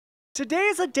Today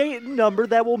is a date and number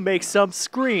that will make some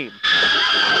scream.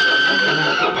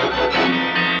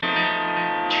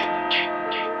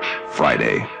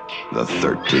 Friday, the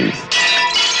 13th.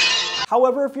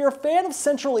 However, if you're a fan of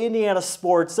Central Indiana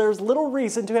sports, there's little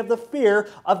reason to have the fear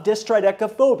of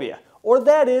dystrydecaphobia, or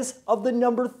that is, of the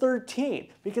number 13,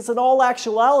 because in all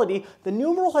actuality, the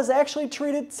numeral has actually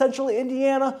treated Central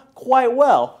Indiana quite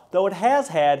well, though it has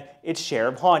had its share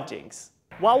of hauntings.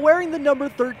 While wearing the number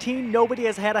 13, nobody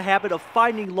has had a habit of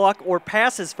finding Luck or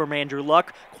passes from Andrew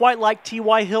Luck quite like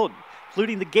T.Y. Hilton,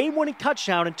 including the game-winning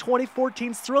touchdown in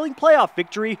 2014's thrilling playoff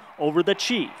victory over the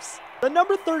Chiefs. The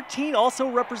number 13 also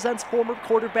represents former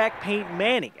quarterback Peyton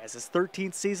Manning, as his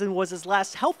 13th season was his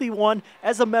last healthy one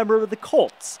as a member of the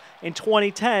Colts. In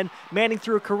 2010, Manning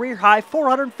threw a career-high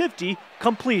 450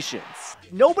 completions.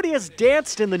 Nobody has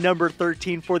danced in the number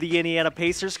 13 for the Indiana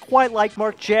Pacers quite like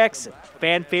Mark Jackson.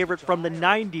 Fan favorite from the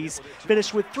 90s,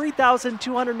 finished with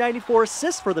 3,294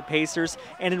 assists for the Pacers,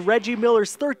 and in Reggie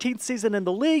Miller's 13th season in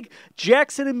the league,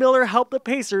 Jackson and Miller helped the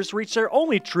Pacers reach their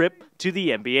only trip to the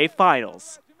NBA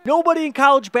Finals. Nobody in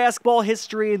college basketball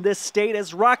history in this state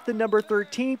has rocked the number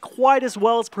 13 quite as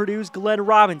well as Purdue's Glenn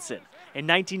Robinson. In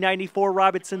 1994,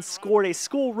 Robinson scored a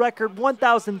school record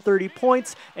 1,030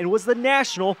 points and was the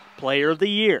National Player of the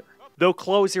Year. Though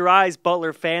close your eyes,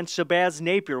 Butler fan Shabazz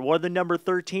Napier wore the number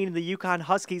 13 in the UConn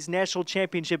Huskies' national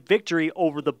championship victory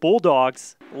over the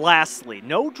Bulldogs. Lastly,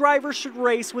 no driver should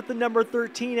race with the number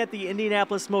 13 at the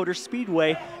Indianapolis Motor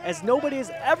Speedway, as nobody has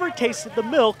ever tasted the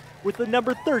milk with the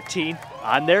number 13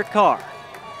 on their car.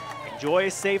 Enjoy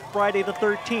a safe Friday the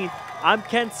 13th. I'm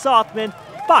Ken Sothman,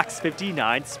 Fox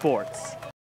 59 Sports.